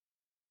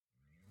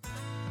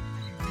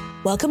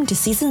Welcome to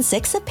Season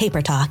 6 of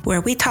Paper Talk,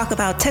 where we talk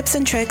about tips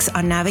and tricks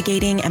on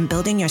navigating and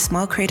building your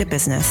small creative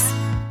business.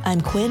 I'm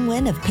Quinn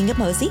Nguyen of Pink &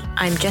 Mosey.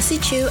 I'm Jessie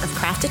Chu of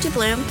Crafted to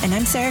Bloom. And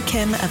I'm Sarah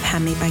Kim of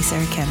Handmade by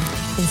Sarah Kim.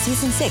 In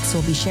Season 6,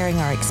 we'll be sharing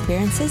our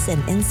experiences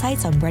and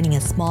insights on running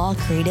a small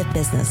creative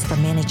business,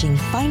 from managing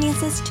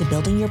finances to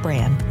building your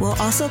brand.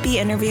 We'll also be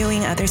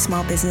interviewing other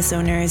small business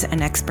owners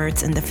and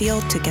experts in the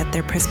field to get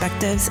their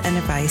perspectives and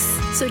advice.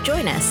 So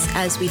join us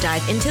as we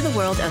dive into the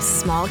world of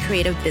small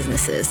creative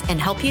businesses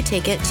and help you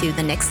take it to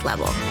the next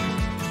level.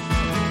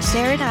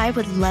 Sarah and I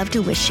would love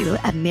to wish you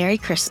a Merry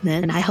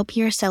Christmas, and I hope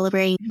you're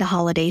celebrating the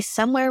holidays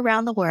somewhere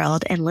around the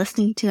world and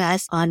listening to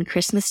us on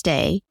Christmas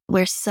Day.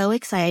 We're so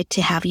excited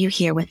to have you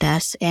here with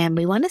us, and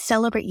we want to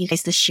celebrate you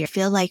guys this year. I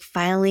feel like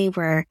finally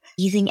we're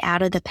easing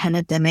out of the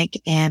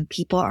pandemic and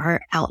people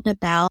are out and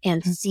about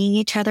and seeing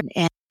each other.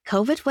 And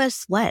COVID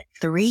was,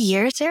 3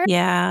 years, Sarah?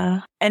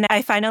 Yeah. And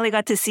I finally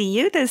got to see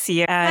you this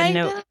year.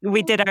 And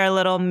we did our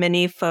little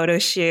mini photo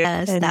shoot.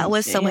 Yes, that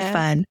was so much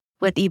fun.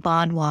 With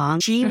Yvonne Wong.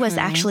 She was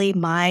actually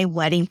my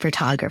wedding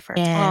photographer.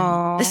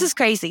 And this is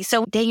crazy.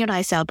 So Daniel and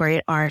I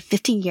celebrated our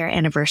 15-year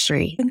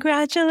anniversary.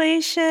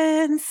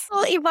 Congratulations.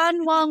 Well,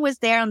 Yvonne Wong was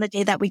there on the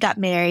day that we got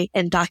married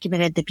and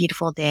documented the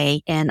beautiful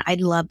day. And I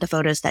love the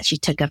photos that she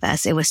took of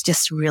us. It was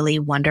just really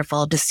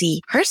wonderful to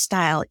see her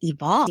style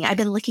evolve. I've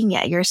been looking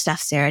at your stuff,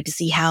 Sarah, to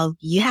see how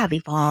you have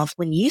evolved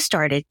when you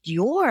started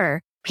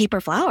your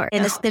paper flower.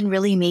 And it's been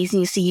really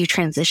amazing to see you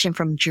transition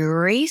from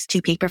jewelries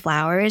to paper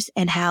flowers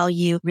and how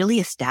you really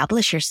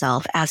establish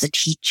yourself as a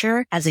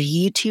teacher, as a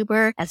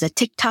YouTuber, as a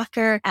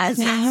TikToker, as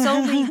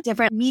so many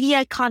different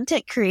media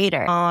content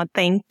creator. Oh,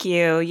 thank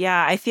you.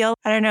 Yeah, I feel,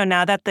 I don't know,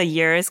 now that the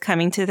year is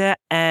coming to the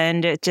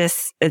end,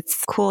 it's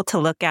cool to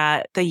look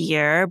at the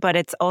year, but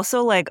it's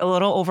also like a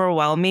little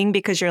overwhelming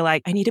because you're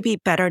like, I need to be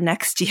better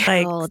next year.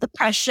 Like, the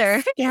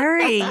pressure.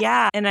 Scary.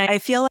 Yeah. And I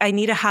feel I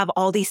need to have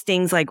all these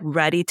things like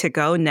ready to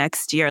go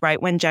next year,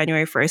 right when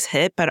January 1st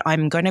hit. But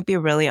I'm going to be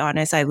really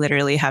honest, I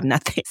literally have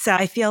nothing. So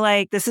I feel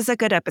like this is a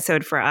good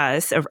episode for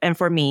us and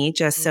for me,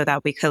 just so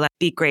that we could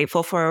be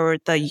grateful for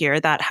the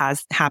year that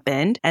has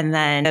happened. And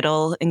then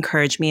it'll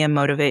encourage me and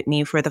motivate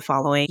me for the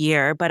following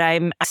year. But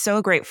I'm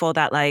so grateful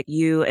that like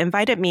you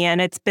invited me, and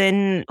it's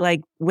been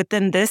like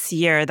within this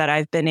year that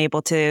I've been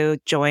able to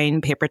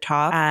join Paper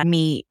Talk and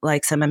meet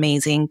like some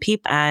amazing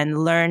people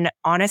and learn.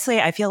 Honestly,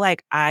 I feel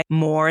like I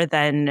more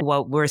than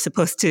what we're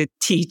supposed to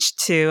teach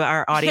to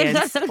our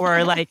audience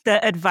or like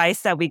the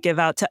advice that we give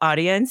out to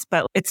audience,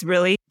 but it's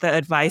really the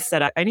advice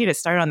that I need to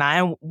start on that.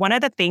 And one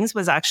of the things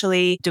was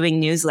actually doing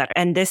newsletter.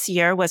 And this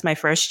year was my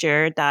first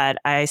year that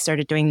I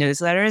started doing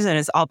newsletters, and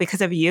it's all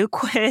because of you,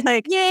 Quinn.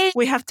 Like, yay,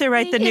 we have to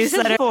write the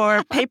newsletter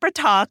for Paper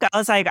Talk. I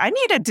was like, I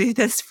need to do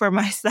this for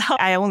myself.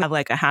 I only have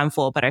like a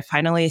handful, but I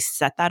finally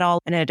set that all.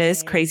 And it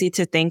is crazy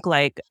to think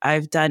like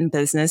I've done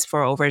business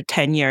for over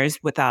 10 years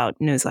without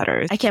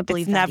newsletters. I can't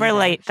believe it's never either.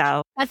 Late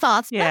though. That's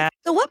awesome. Yeah.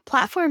 So what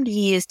platform do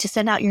you use to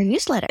send out your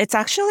newsletter? It's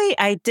actually,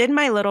 I did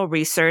my little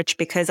research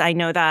because I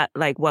know that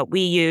like what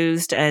we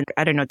used, and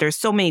I don't know, there's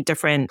so many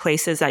different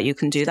places that you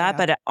can do that.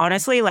 But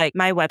honestly, like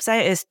my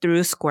website is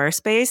through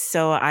Squarespace.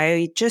 So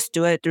I just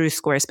do it through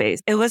Squarespace.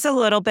 It was a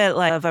little bit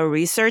like of a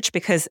research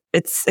because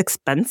it's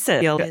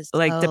expensive.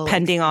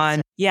 Depending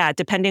on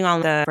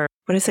the,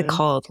 what is it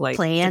called? Like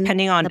plan?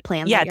 Depending on the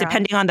plan.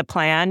 Depending on the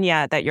plan.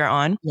 Yeah. That you're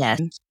on.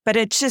 Yes. But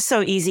it's just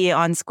so easy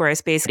on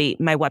Squarespace.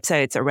 My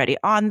website's already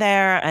on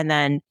there, and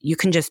then you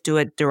can just do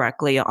it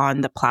directly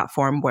on the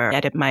platform where I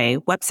edit my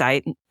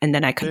website, and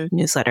then I can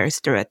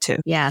newsletters through it too.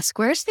 Yeah,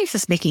 Squarespace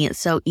is making it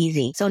so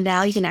easy. So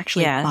now you can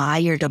actually buy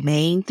your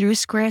domain through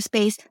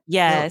Squarespace,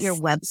 build your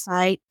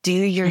website, do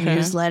your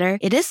newsletter.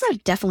 It is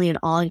definitely an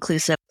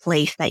all-inclusive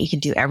place that you can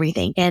do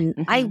everything.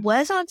 And I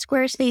was on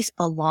Squarespace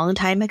a long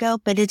time ago,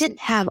 but it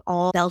didn't have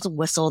all bells and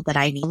whistles that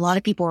I need. A lot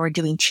of people were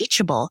doing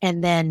Teachable,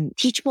 and then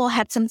Teachable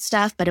had some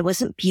stuff, but it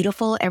wasn't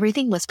beautiful.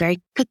 Everything was very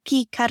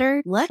cookie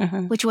cutter look,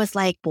 which was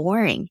like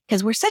boring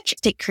because we're such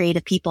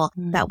creative people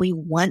that we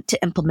want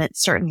to implement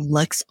certain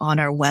looks on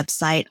our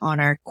website, on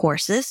our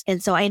courses.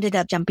 And so I ended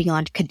up jumping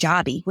on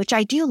Kajabi, which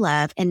I do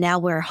love. And now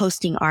we're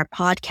hosting our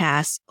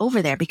podcast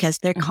over there because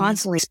they're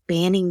constantly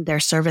expanding their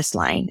service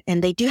line.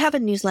 And they do have a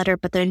newsletter,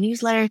 but their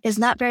newsletter is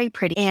not very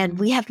pretty. And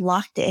we have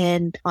locked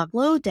in on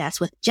Flowdesk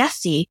with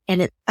Jessie,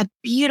 and it's a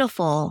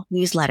beautiful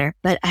newsletter.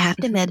 But I have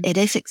to admit, it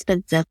is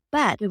expensive,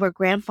 but we were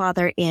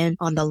grandfathered in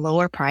on the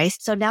lower price.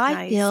 So now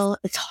I feel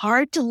it's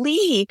hard to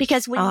leave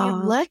because when you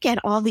look at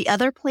all the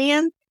other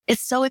plans,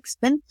 it's so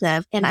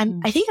expensive. And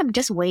I think I'm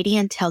just waiting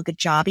until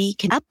Kajabi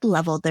can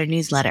up-level their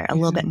newsletter a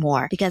little bit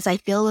more, because I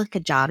feel with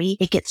Kajabi,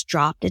 it gets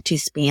dropped into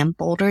spam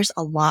folders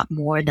a lot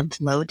more than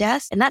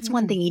Flowdesk. And that's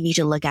one thing you need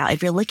to look out.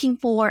 If you're looking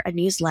for a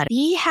newsletter,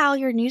 see how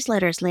your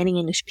newsletter is landing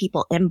in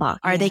people's inbox.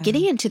 Are they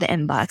getting into the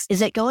inbox?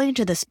 Is it going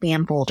into the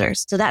spam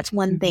folders? So that's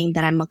one thing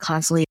that I'm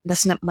constantly,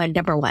 that's not my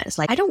number one. It's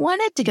like, I don't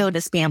want it to go to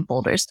spam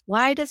folders.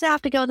 Why does it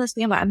have to go to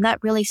spam? I'm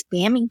not really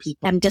spamming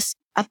people. I'm just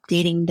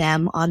updating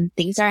them on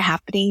things that are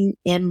happening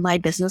in my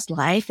business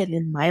life and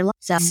in my life.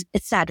 So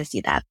it's sad to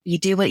see that. You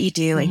do what you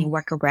do and you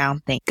work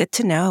around things. Good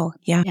to know.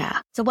 Yeah. Yeah.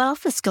 So what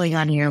else is going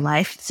on in your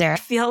life, Sarah? I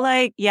feel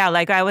like,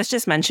 like I was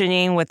just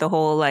mentioning with the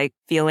whole like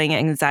feeling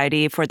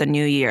anxiety for the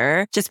new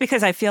year, just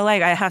because I feel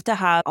like I have to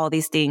have all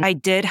these things. I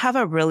did have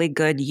a really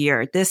good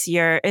year. This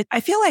year,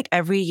 I feel like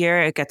every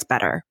year it gets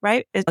better,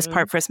 right? It was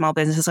part for a small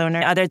business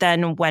owner, other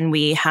than when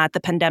we had the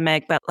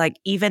pandemic. But like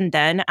even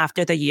then,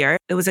 after the year,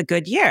 it was a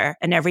good year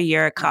and every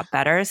year it got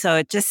better. So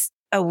it just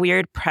a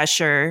weird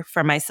pressure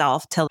for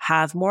myself to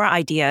have more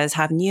ideas,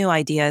 have new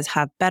ideas,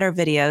 have better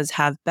videos,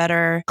 have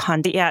better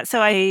content. Yeah.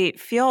 So I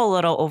feel a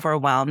little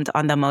overwhelmed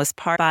on the most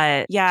part.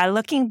 But yeah,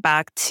 looking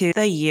back to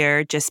the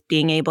year, just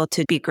being able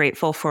to be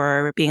grateful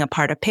for being a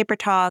part of Paper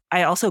Talk.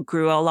 I also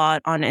grew a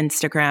lot on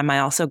Instagram. I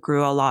also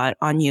grew a lot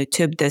on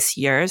YouTube this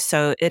year.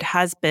 So it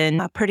has been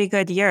a pretty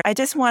good year. I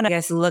just want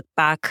to, look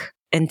back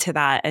into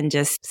that and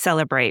just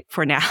celebrate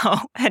for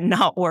now and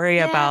not worry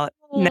about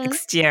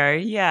next year.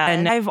 Yeah.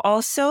 And I've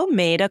also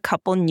made a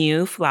couple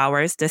new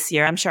flowers this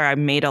year. I'm sure I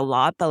made a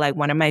lot, but like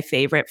one of my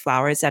favorite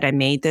flowers that I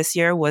made this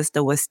year was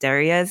the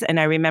wisterias. And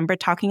I remember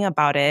talking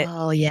about it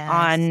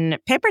on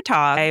Paper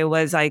Talk. I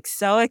was like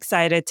so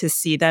excited to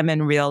see them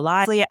in real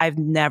life. I've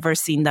never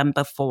seen them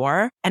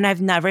before, and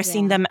I've never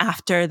seen them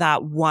after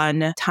that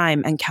one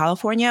time. And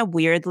California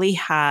weirdly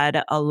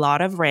had a lot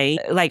of rain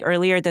like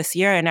earlier this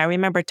year. And I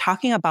remember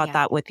talking about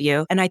that with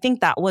you. And I think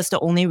that was the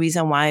only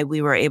reason why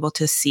we were able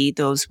to see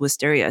those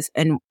wisterias.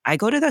 And I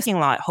go to the parking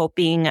lot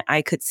hoping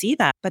I could see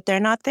them, but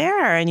they're not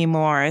there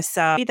anymore.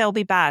 So maybe they'll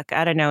be back,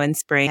 I don't know, in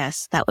spring.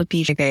 Yes, that would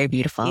be very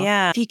beautiful.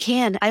 Yeah. If you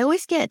can, I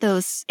always get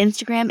those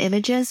Instagram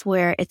images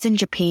where it's in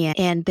Japan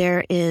and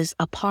there is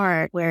a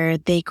part where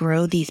they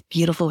grow these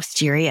beautiful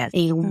wisterias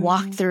and you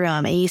walk through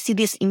them and you see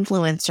this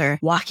influencer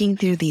walking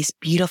through these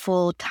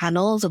beautiful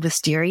tunnels of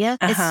wisteria.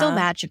 It's so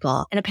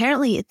magical. And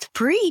apparently it's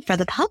free for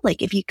the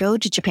public if you go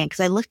to Japan, because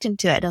I looked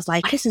into it. I was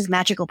like, what is this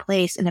magical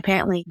place? And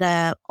apparently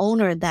the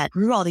owner that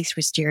grew all these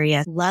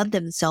wisteria loved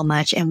them so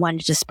much and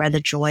wanted to spread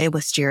the joy of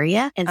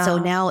wisteria. And so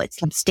now it's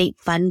state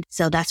fund.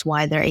 So that's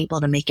why they're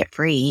able to make it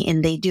free.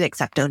 And they do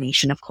accept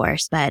donation, of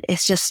course, but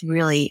it's just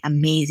really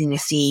amazing to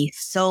see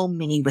so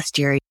many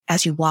wisteria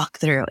as you walk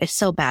through. It's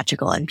so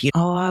magical and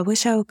beautiful. Oh, I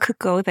wish I could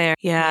go there.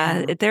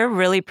 Yeah, they're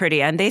really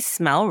pretty and they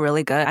smell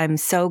really good. I'm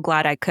so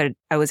glad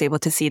I was able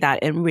to see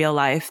that in real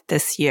life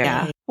this year.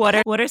 Yeah.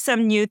 What are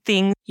some new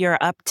things you're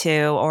up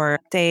to or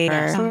they?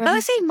 I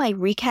would say my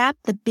recap,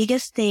 the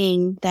biggest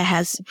thing that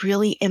has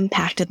really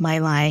impacted my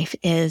life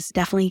is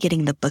definitely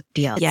getting the book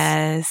deal.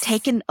 Yes. It's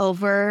taken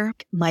over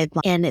my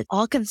life and it's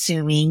all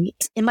consuming.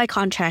 In my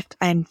contract,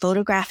 I'm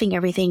photographing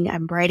everything,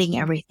 I'm writing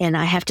everything, and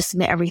I have to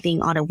submit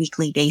everything on a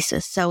weekly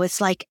basis. So it's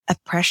like a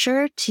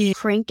pressure to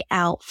crank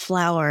out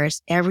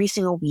flowers every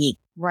single week.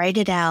 Write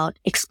it out,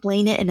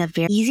 explain it in a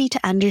very easy to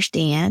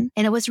understand.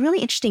 And it was really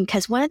interesting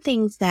because one of the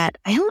things that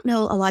I don't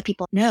know a lot of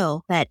people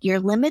know, that you're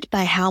limited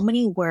by how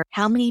many words,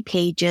 how many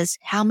pages,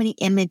 how many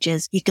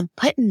images you can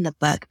put in the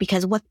book.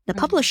 Because what the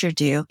publisher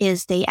do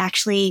is they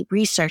actually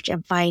research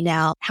and find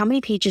out how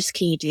many pages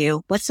can you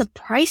do? What's the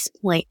price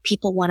point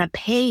people want to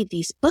pay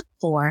these books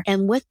for?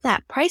 And with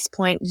that price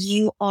point,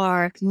 you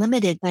are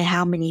limited by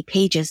how many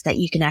pages that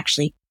you can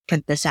actually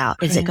print this out.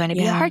 Is it going to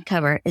be a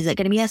hardcover? Is it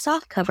going to be a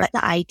soft cover?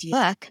 The ideal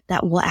book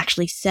that will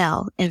actually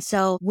sell. And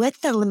so with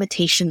the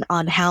limitation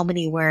on how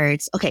many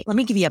words, okay, let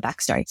me give you a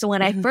backstory. So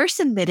when I first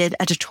submitted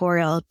a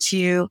tutorial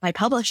to my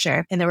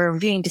publisher and they were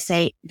reviewing to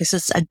say, this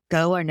is a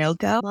go or no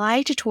go,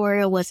 my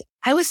tutorial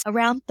I was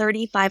around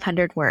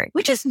 3,500 words,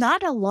 which is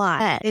not a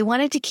lot. They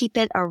wanted to keep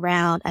it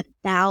around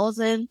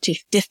 1,000 to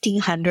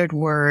 1,500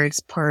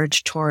 words per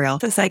tutorial.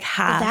 So it's like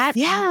half.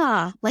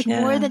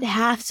 More than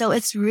half. So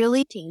it's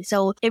really,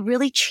 so it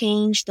really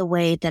changed the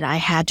way that I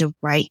had to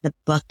write the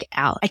book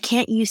out. I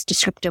can't use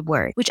descriptive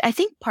words, which I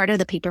think part of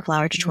the paper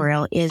flower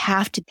tutorial is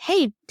have to,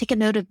 hey, take a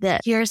note of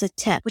this. Here's a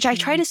tip, which I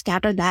try to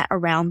scatter that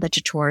around the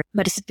tutorial,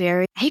 but it's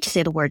very, I hate to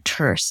say the word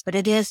terse, but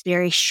it is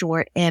very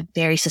short and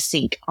very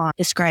succinct on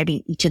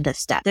describing each of the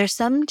steps. There's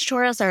some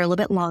tutorials that are a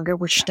little bit longer,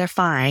 which they're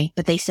fine,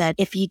 but they said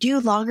if you do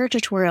longer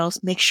tutorials,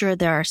 make sure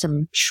there are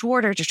some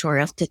shorter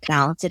tutorials to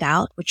balance it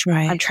out, which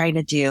I'm trying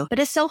to do. But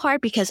it's so hard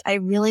because I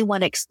really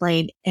want to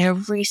explain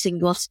every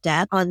single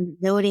step on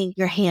noting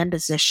your hand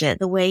position,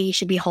 the way you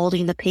should be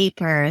holding the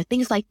paper,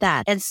 things like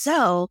that. And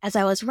so as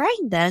I was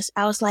writing this,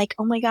 I was like,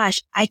 oh my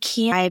gosh, I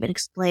can't even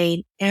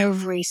explain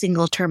every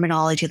single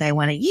terminology that I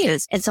want to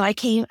use. And so I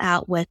came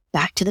out with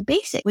Back to the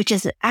Basic, which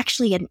is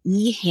actually an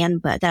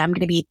e-handbook that I'm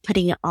going to be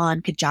putting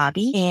on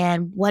Kajabi.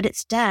 And what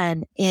it's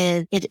done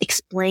is it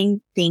explains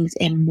things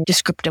in more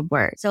descriptive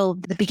words. So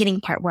the beginning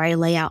part where I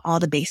lay out all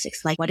the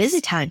basics, like what is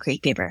Italian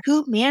crepe paper?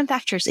 Who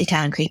manufactures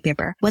Italian crepe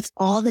paper? What's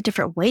all the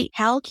different weight?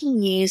 How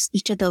can you use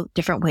each of the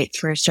different weights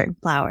for certain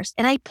flowers?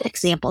 And I put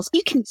examples.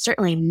 You can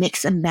certainly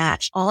mix and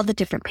match all the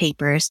different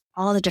papers,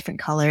 all the different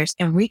colors,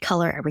 and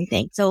recolor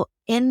everything. So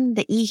in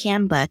the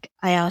e-handbook,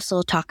 I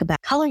also talk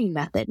about coloring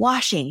method,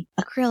 washing,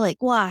 acrylic,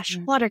 gouache,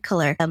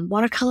 watercolor,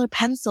 watercolor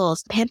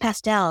pencils, pan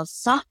pastels,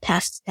 soft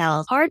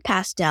pastels, hard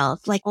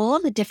pastels, like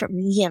all the different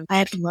mediums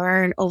I've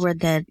learned over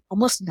the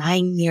almost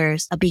 9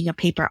 years of being a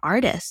paper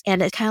artist.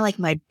 And it's kind of like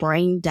my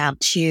brain down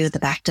to the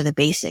back to the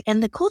basic.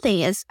 And the cool thing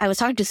is I was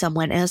talking to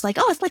someone and I was like,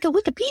 oh, it's like a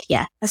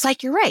Wikipedia. It's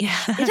like, you're right.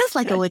 It is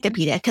like a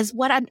Wikipedia, because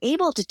what I'm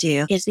able to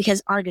do is,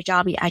 because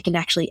Artigajabi, I can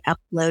actually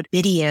upload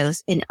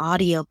videos and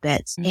audio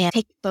bits and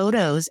take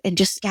photos and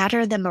just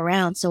scatter them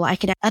around so I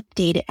can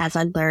update it as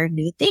I learn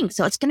new things.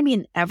 So it's going to be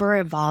an ever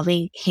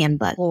evolving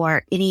handbook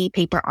for any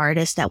paper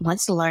artist that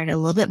wants to learn a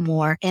little bit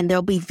more. And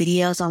there'll be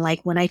videos on, like,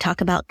 when I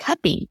talk about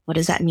cupping, what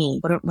does that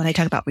mean? When I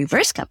talk about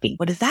reverse cupping,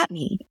 what does that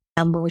mean?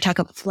 When we talk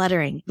about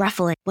fluttering,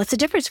 ruffling, what's the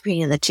difference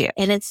between the two?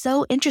 And it's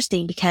so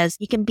interesting because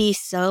you can be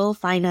so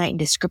finite and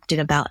descriptive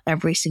about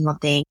every single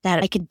thing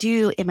that I could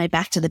do in my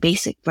Back to the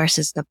Basic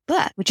versus the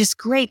book, which is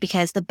great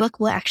because the book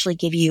will actually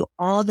give you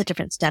all the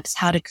different steps,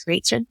 how to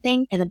create certain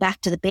things. And the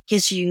Back to the Basic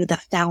gives you the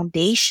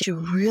foundation to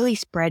really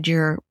spread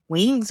your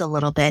wings a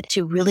little bit,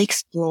 to really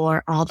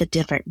explore all the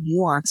different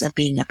nuance of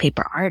being a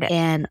paper artist.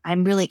 And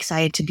I'm really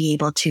excited to be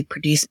able to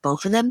produce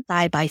both of them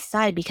side by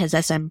side, because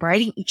as I'm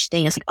writing each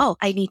thing, it's like, oh,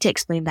 I need to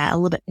explain that a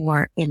little bit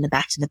more in the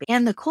Back to the Basic.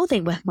 And the cool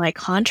thing with my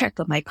contract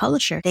with my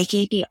publisher, they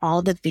gave me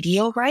all the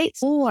video rights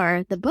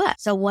for the book.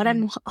 So what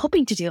I'm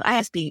hoping to do, I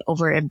was being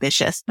over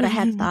ambitious, but I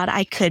had thought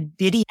I could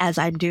video as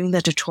I'm doing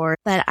the tutorial,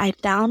 but I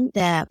found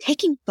that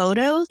taking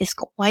photos is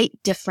quite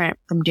different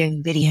from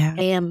doing video.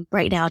 I am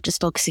right now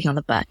just focusing on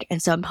the book.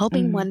 And so I'm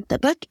hoping when the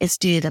book is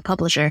due to the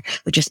publisher,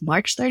 which is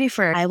March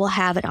 31st, I will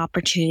have an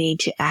opportunity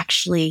to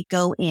actually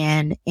go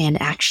in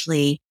and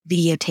actually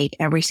videotape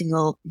every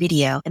single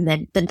video and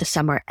then spend the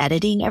summer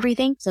editing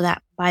everything so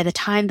that by the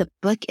time the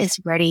book is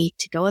ready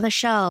to go on the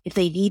shelf, if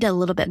they need a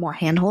little bit more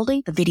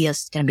hand-holding, the video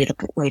is going to be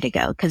the way to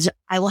go, because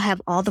I will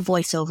have all the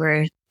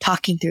voiceover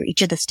talking through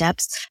each of the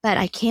steps, but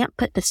I can't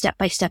put the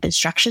step-by-step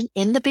instruction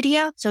in the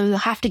video. So you'll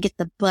have to get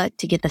the book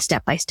to get the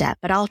step-by-step,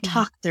 but I'll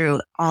talk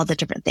through all the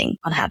different things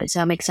on how to. So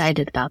I'm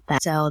excited about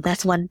that. So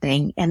that's one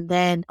thing. And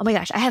then, oh my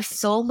gosh, I have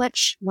so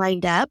much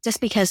lined up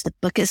just because the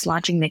book is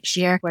launching next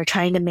year. We're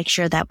trying to make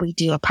sure that we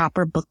do a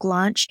proper book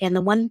launch. And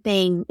the one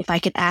thing, if I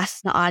could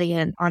ask the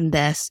audience on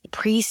this,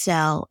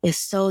 pre-sale is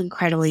so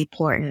incredibly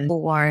important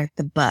for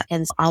the book.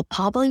 And so I'll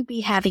probably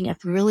be having a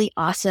really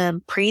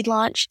awesome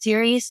pre-launch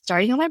series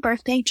starting on my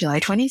birthday, July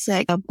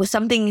 26th, with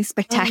something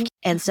spectacular.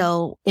 And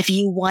so if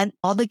you want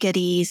all the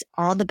goodies,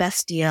 all the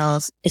best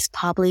deals, it's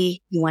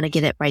probably you want to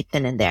get it right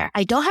then and there.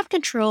 I don't have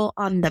control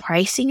on the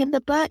pricing of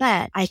the book,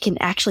 but I can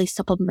actually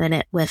supplement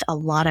it with a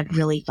lot of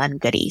really fun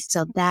goodies.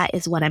 So that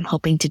is what I'm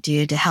hoping to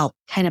do to help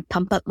kind of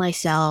pump up my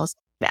sales.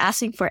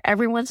 Asking for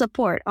everyone's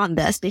support on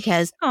this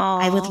because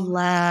I would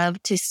love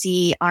to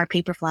see our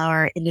paper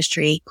flower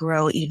industry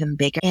grow even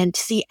bigger and to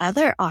see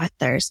other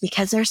authors,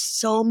 because there's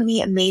so many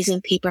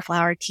amazing paper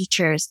flower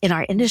teachers in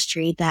our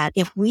industry that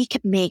if we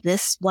could make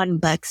this one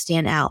book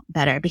stand out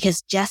better,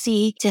 because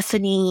Jessie,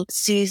 Tiffany,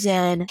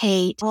 Susan,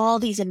 Kate, all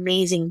these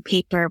amazing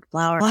paper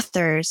flower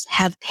authors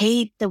have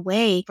paved the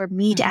way for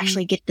me to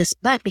actually get this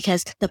book,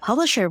 because the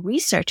publisher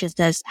researches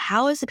this.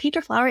 How is the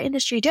paper flower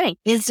industry doing?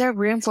 Is there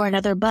room for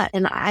another book?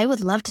 And I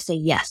would love to say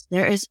yes,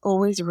 there is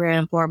always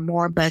room for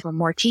more books, for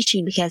more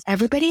teaching, because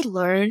everybody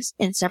learns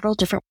in several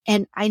different,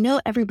 and I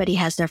know everybody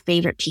has their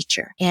favorite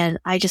teacher. And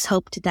I just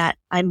hope that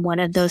I'm one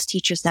of those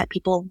teachers that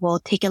people will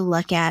take a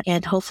look at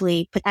and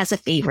hopefully put as a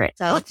favorite.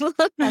 So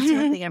that's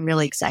one thing I'm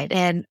really excited.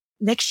 And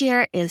next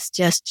year is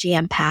just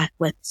jam-packed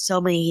with so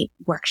many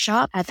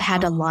workshops. I've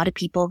had a lot of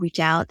people reach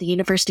out. The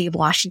University of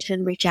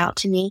Washington reach out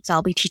to me. So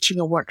I'll be teaching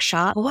a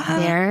workshop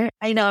there.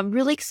 I know, I'm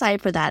really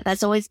excited for that.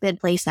 That's always been a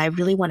place I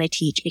really want to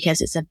teach because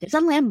it's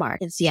a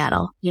landmark in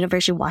Seattle.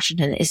 University of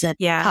Washington is a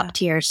top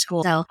tier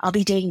school. So I'll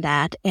be doing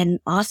that. And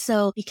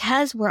also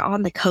because we're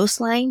on the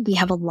coastline, we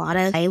have a lot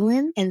of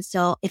island. And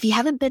so if you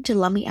haven't been to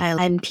Lummi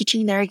Island, I'm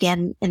teaching there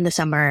again in the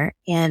summer,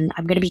 and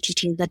I'm going to be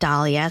teaching the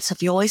Dahlia. So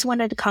if you always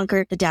wanted to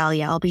conquer the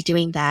Dahlia, I'll be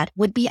doing that.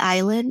 Whidbey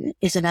Island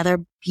is another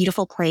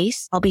beautiful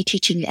place. I'll be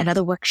teaching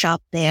another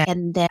workshop there.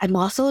 And then I'm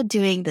also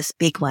doing this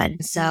big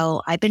one.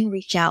 So I've been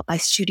reached out by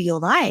Studio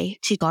Live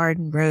to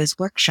Garden Rose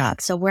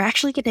Workshop. So we're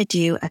actually going to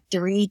do a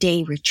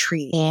 3-day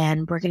retreat,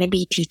 and we're going to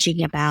be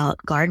teaching about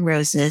garden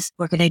roses.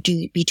 We're going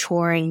to be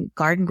touring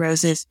garden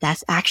roses.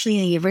 That's actually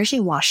in the University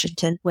of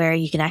Washington, where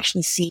you can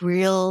actually see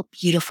real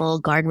beautiful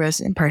garden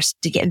roses in person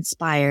to get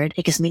inspired.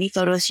 Take as many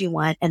photos as you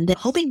want. And then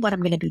hoping what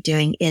I'm going to be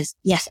doing is,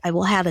 yes, I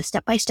will have a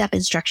step-by-step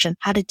instruction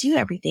how to do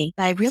everything,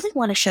 but I really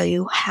want to show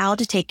you how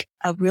to take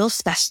a real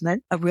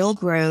specimen, a real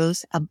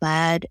rose, a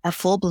bud, a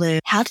full bloom,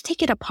 how to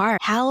take it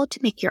apart, how to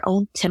make your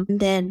own template, and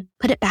then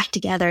put it back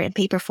together in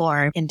paper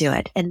form and do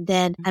it. And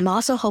then I'm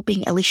also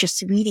hoping Alicia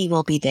Sweety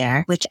will be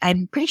there, which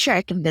I'm pretty sure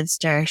I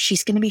convinced her.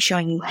 She's going to be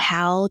showing you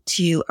how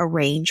to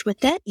arrange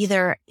with it.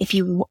 Either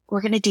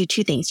we're going to do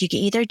two things. You can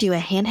either do a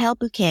handheld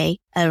bouquet,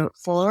 a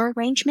floral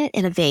arrangement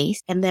in a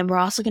vase, and then we're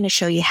also going to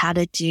show you how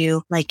to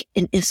do like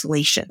an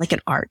installation, like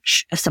an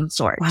arch of some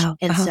sort. Wow.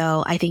 And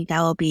so I think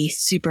that will be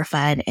super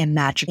fun and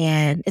magical,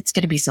 and it's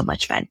going to be so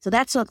much fun. So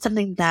that's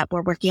something that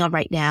we're working on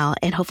right now,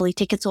 and hopefully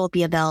tickets will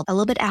be available a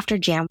little bit after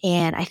Jam.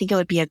 And I think it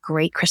would be a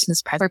great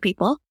Christmas present for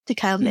people to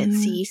come and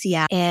see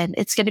Seattle. And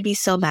it's going to be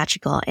so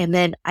magical. And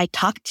then I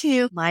talked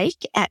to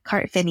Mike at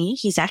Cart Finney.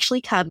 He's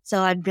actually come.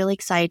 So I'm really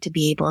excited to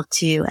be able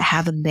to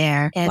have him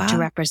there and to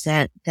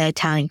represent the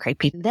Italian crepe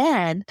paper.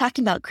 Then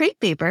talking about crepe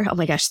paper. Oh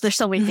my gosh, there's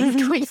so many things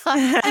going on.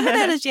 I haven't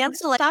had a chance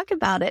to talk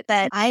about it,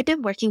 but I've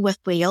been working with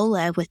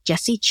Viola, with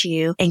Jessie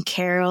Chu and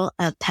Carol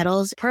of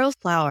Petals Pearl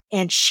Flower.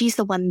 And she's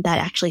the one that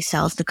actually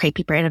sells the crepe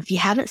paper. And if you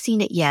haven't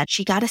seen it yet,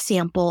 she got a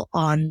sample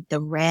on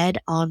the red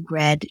on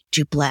red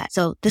duplet.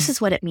 So this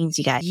is what it means,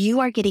 you guys.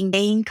 You are getting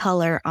main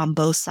color on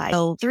both sides.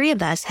 So 3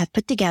 of us have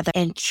put together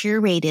and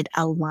curated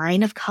a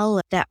line of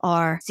color that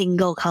are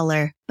single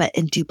color, but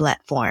in duplet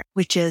form,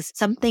 which is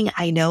something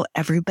I know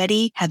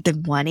everybody have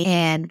been wanting.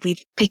 And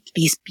we've picked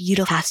these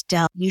beautiful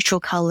pastel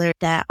neutral colors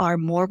that are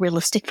more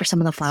realistic for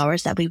some of the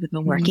flowers that we've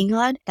been working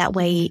on. That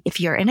way, if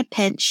you're in a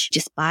pinch,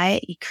 just buy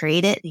it, you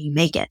create it, and you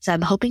make it. So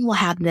I'm hoping we'll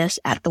have this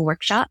at the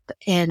workshop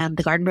and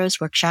the Garden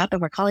Rose workshop.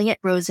 And we're calling it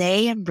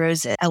Rosé and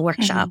Roses, a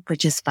workshop,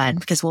 which is fun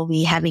because we'll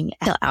be having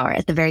an hour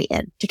at the very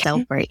end to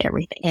celebrate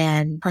everything.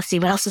 And let's see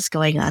what else is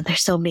going on.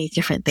 There's so many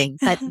different things,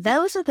 but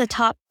those are the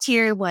top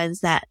tier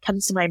ones that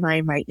comes to my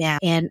mind right now.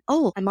 And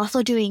I'm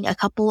also doing a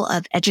couple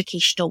of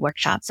educational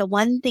workshops. So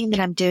one thing that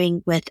I'm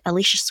doing with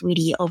Alicia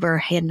Sweety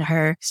over in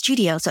her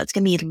studio, so it's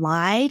going to be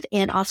live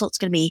and also it's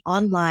going to be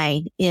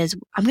online, is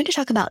I'm going to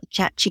talk about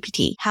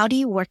ChatGPT. How do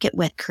you work it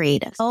with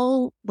creatives?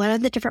 So what are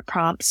the different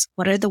prompts?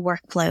 What are the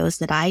workflows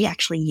that I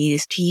actually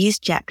use to use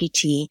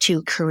ChatGPT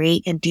to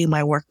create and do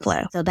my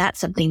workflow? So that's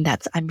something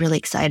that I'm really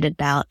excited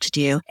about to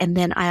do. And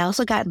then I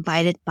also got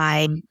invited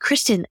by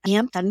Kristen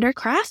Am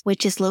Thundercraft,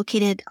 which is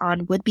located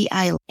on Whidbey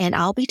Island. And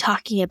I'll be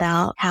talking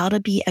about how to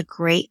be a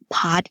great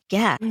pod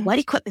guest. What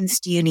equipments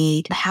do you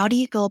need? How do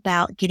you go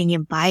about getting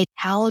invited?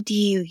 How do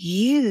you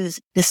use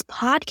this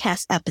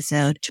podcast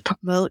episode to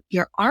promote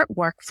your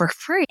artwork for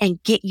free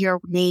and get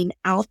your name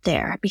out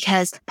there?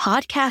 Because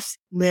podcasts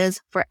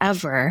lives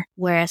forever,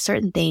 whereas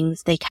certain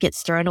things, they get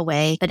thrown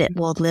away, but it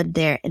will live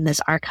there in this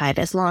archive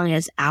as long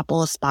as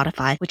Apple,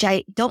 Spotify, which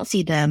I don't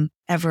see them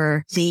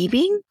ever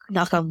leaving,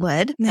 knock on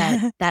wood,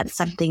 that that's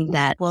something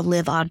that will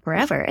live on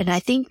forever. And I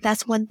think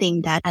that's one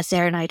thing that, as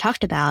Sarah and I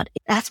talked about,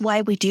 that's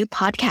why we do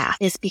podcasts,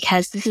 is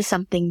because this is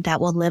something that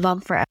will live on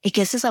forever. It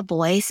gives us a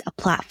voice, a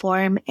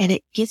platform, and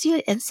it gives you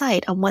an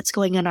insight on what's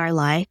going on in our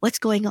life, what's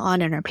going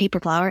on in our paper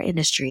flower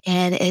industry.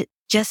 And it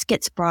just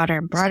gets broader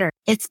and broader.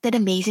 It's been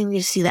amazing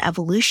to see the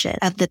evolution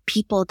of the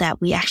people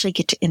that we actually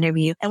get to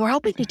interview. And we're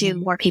hoping to do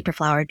more paper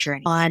flower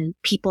journey on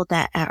people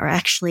that are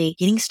actually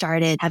getting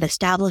started, have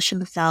established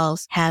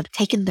themselves, have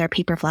taken their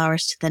paper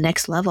flowers to the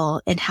next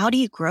level. And how do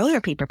you grow your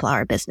paper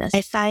flower business?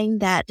 I find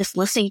that just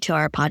listening to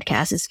our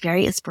podcast is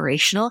very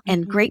inspirational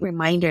and great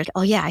reminders.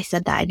 Oh yeah, I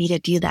said that. I need to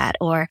do that.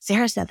 Or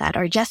Sarah said that.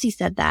 Or Jessie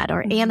said that.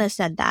 Or Anna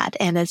said that.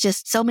 And it's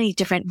just so many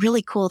different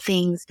really cool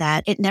things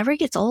that it never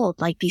gets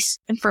old. Like this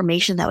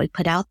information that we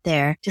put out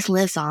there just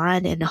lives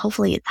on, and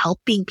hopefully it's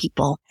helping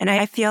people. And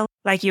I feel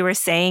like you were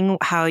saying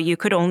how you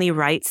could only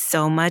write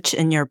so much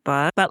in your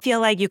book, but I feel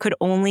like you could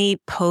only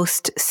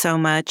post so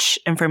much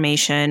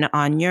information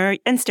on your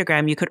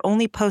Instagram. You could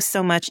only post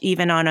so much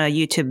even on a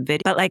YouTube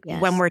video. But like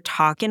when we're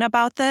talking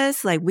about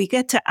this, like we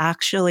get to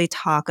actually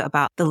talk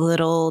about the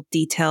little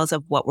details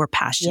of what we're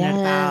passionate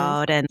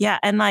about. And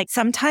and like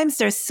sometimes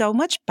there's so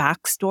much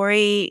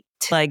backstory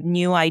to like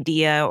new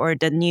idea or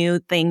the new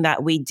thing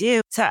that we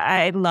do. So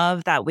I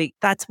love that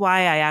that's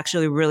why I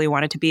actually really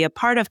wanted to be a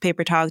part of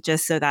Paper Talk,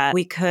 just so that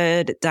we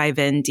could dive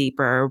in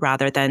deeper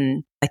rather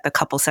than like the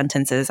couple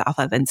sentences off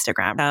of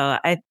Instagram. So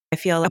I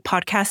feel a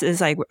podcast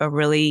is like a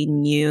really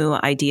new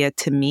idea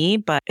to me,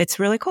 but it's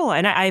really cool.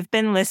 And I've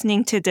been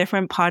listening to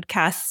different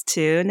podcasts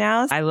too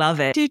now. I love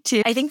it.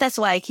 Too. I think that's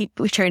why I keep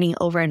returning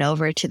over and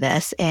over to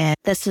this. And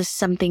this is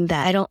something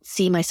that I don't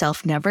see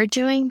myself never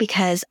doing,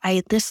 because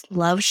I just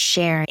love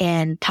sharing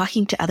and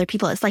talking to other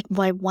people. It's like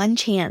my one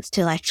chance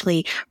to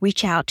actually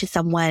reach out to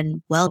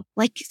someone, well,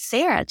 like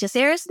Sarah.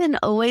 Sarah's been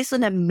always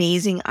an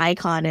amazing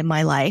icon in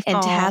my life.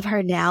 And to have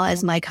her now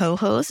as my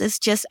co-host co-host. It's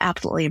just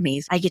absolutely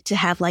amazing. I get to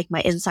have like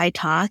my inside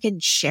talk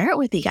and share it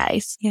with you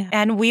guys. Yeah.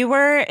 And we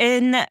were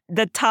in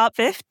the top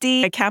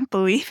 50. I can't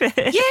believe it.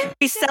 Yeah.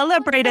 We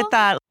celebrated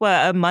that,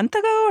 a month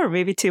ago or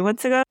maybe 2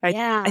 months ago?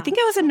 I think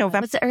it was in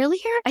November. Was it earlier?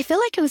 I feel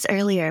like it was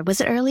earlier.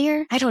 Was it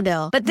earlier? I don't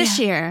know. But this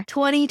year,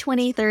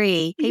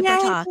 2023, Paper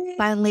Talk,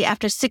 finally,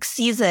 after 6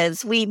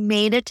 seasons, we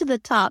made it to the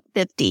top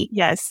 50.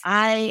 Yes.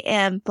 I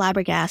am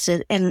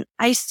flabbergasted. And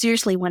I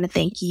seriously want to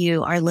thank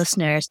you, our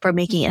listeners, for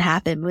making it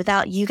happen.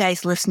 Without you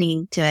guys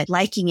listening to it,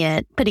 liking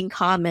it, putting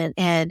comment,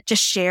 and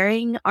just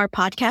sharing our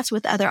podcast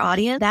with other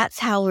audience, that's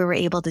how we were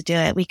able to do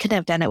it. We couldn't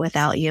have done it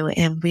without you.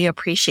 And we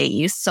appreciate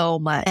you so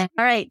much.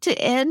 All right. To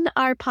end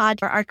our pod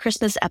for our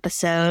Christmas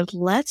episode,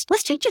 let's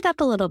change it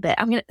up a little bit.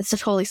 It's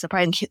totally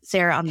surprising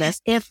Sarah on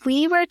this. If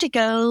we were to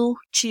go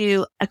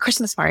to a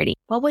Christmas party,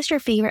 what was your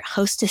favorite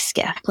hostess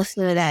gift? Let's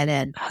throw that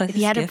in. Hostess if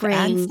you had to bring,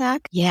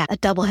 a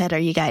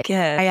doubleheader, you guys.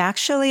 I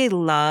actually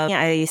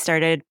I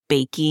started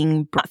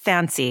baking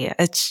fancy.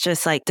 It's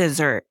just like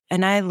dessert.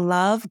 And I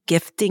love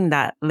gifting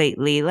that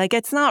lately. Like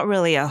it's not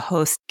really a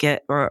host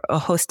gift or a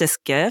hostess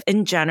gift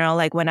in general.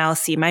 Like when I'll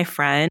see my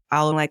friend,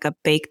 I'll like a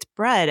baked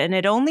bread and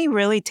it only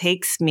really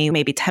takes me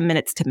maybe 10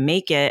 minutes to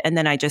make it. And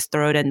then I just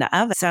throw it in the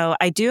oven. So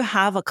I do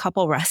have a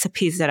couple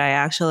recipes that I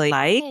actually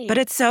like, but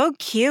it's so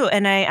cute.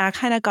 And I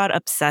kind of got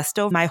obsessed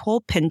over my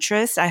whole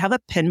Pinterest. I have a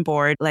pin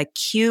board, like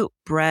cute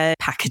bread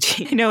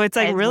packaging. It's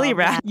like really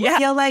rad. Yeah. I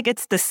feel like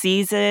it's the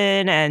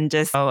season and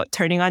just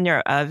turning on your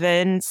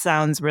oven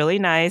sounds really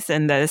nice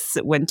in this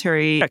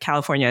wintry,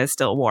 California is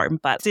still warm,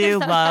 but I do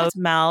love the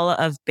smell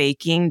of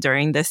baking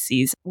during this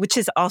season, which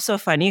is also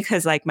funny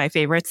because like my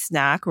favorite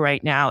snack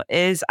right now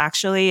is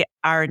actually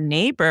our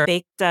neighbor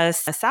baked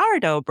us a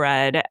sourdough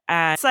bread.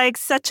 And it's like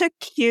such a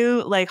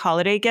cute like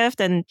holiday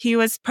gift. And he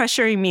was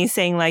pressuring me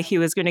saying like he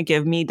was going to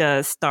give me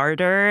the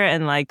starter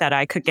and like that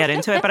I could get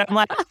into it. But I'm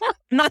like,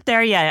 I'm not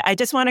there yet. I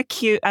just want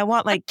I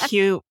want like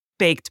cute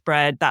baked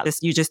bread that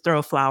you just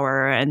throw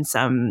flour and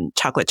some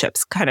chocolate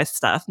chips kind of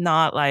stuff,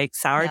 not like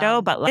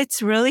sourdough, but like,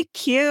 it's really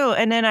cute.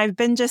 And then I've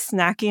been just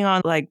snacking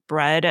on like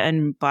bread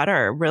and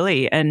butter,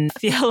 really, and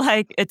feel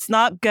like it's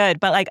not good.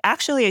 But like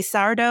actually a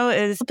sourdough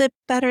is a bit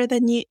better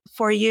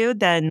for you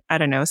than, I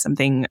don't know,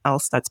 something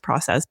else that's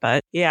processed.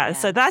 But yeah,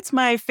 so that's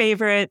my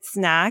favorite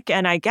snack.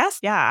 And I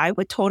guess, I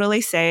would totally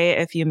say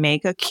if you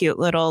make a cute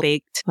little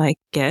baked like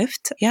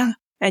gift,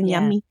 and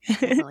yummy.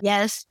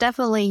 Yes,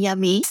 definitely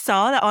yummy.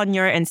 Saw that on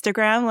your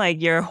Instagram,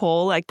 like your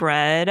whole like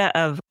bread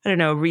of, I don't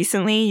know,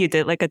 recently you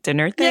did like a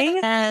dinner thing.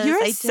 Yes,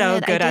 You're so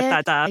good at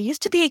that stuff. I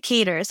used to be a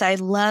caterer, so I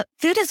love,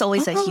 food is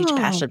always a huge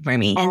passion for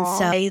me. And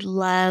so I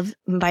love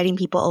inviting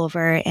people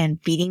over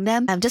and feeding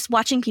them. Just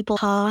watching people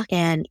talk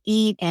and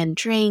eat and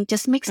drink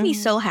just makes me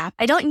so happy.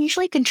 I don't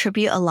usually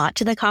contribute a lot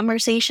to the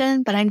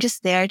conversation, but I'm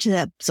just there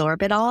to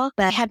absorb it all.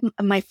 But I had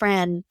my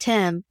friend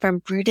Tim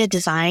from Rooted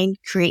Design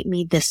create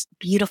me this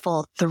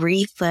beautiful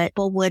 3-foot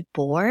wood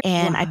board,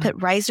 and I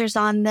put risers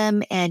on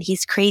them, and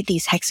he's created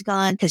these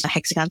hexagons because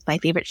hexagon's my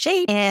favorite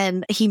shape,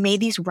 and he made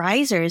these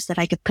risers that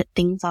I could put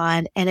things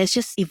on, and it's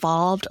just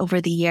evolved over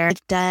the year.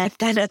 I've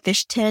done a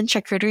fish tin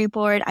charcuterie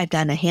board. I've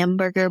done a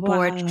hamburger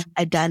board.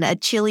 I've done a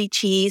chili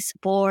cheese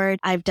board.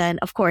 I've done,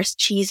 of course,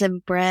 cheese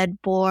and bread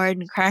board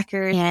and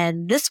crackers.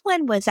 And this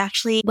one was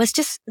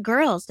just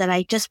girls that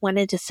I just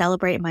wanted to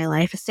celebrate in my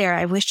life. Sarah,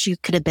 I wish you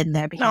could have been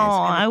there because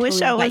I wish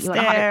I was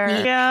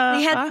there. Yeah.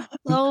 We had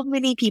so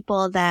many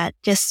people that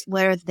just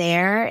were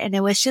there, and it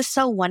was just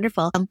so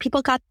wonderful.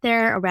 People got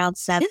there around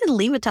 7. They didn't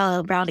leave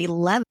until around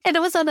 11, and it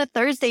was on a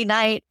Thursday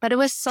night, but it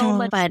was so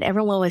much fun.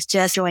 Everyone was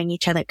just enjoying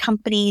each other's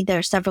company. There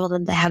are several of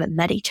them that haven't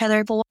met each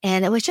other before,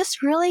 and it was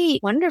just really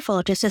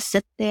wonderful just to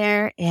sit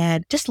there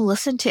and just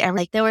listen to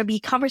everything. Like, there would be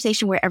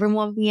conversation where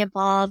everyone would be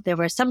involved. There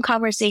was some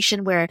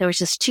conversation where there was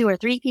just 2 or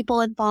 3 people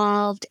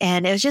involved,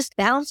 and it was just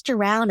bounced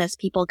around as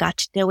people got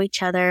to know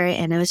each other,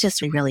 and it was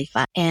just really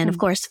fun. And of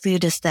course,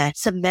 food is the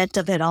cement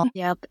of it all.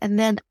 Yep. And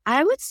then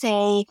I would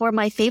say for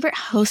my favorite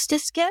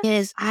hostess gift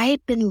is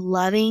I've been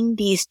loving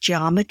these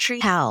geometry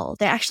towels.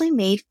 They're actually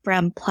made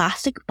from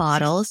plastic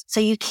bottles.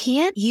 So you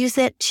can't use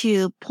it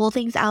to pull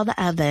things out of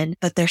the oven,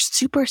 but they're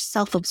super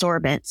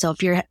self-absorbent. So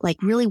if you're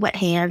like really wet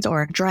hands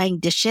or drying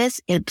dishes,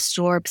 it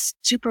absorbs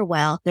super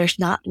well. There's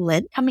not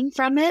lint coming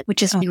from it,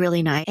 which is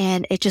really nice.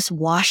 And it just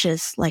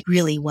washes like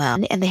really well.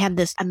 And they have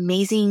this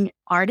amazing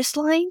artist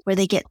line where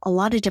they get a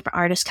lot of different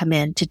artists come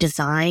in to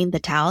design the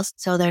towels.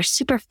 So they're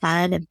super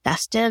fun and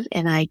festive,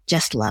 and I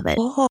just love it.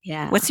 Oh,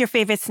 yeah. What's your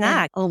favorite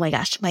snack? And, oh my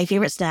gosh, my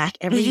favorite snack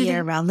every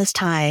year around this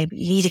time,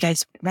 you need to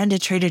guys run to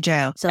Trader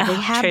Joe. So they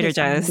have Trader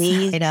this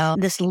amazing,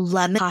 this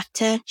lemon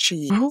cotta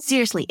cheese.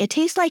 Seriously, it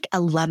tastes like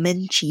a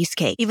lemon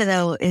cheesecake, even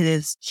though it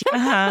is,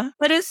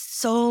 but it's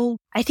so,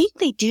 I think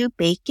they do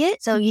bake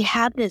it. So you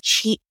have this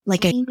sheet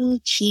like a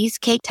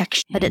cheesecake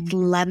texture, but it's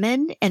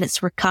lemon and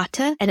it's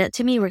ricotta. And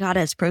to me,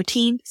 ricotta is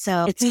protein.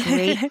 So it's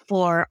great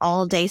for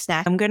all day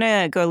snack. I'm going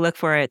to go look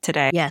for it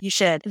today. Yeah, you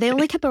should. They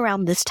only come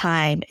around this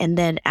time. And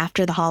then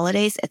after the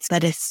holidays,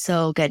 but it's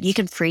so good. You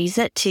can freeze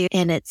it too.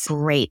 And it's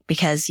great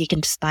because you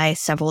can just buy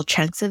several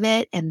chunks of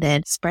it and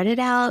then spread it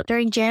out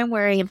during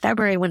January and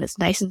February when it's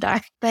nice and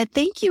dark. But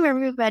thank you,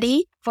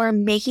 everybody, for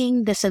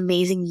making this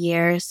amazing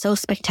year so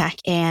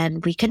spectacular.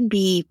 And we couldn't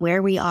be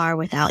where we are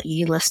without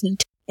you listening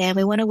to. And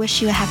we want to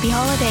wish you a happy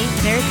holiday.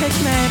 Merry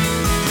Christmas.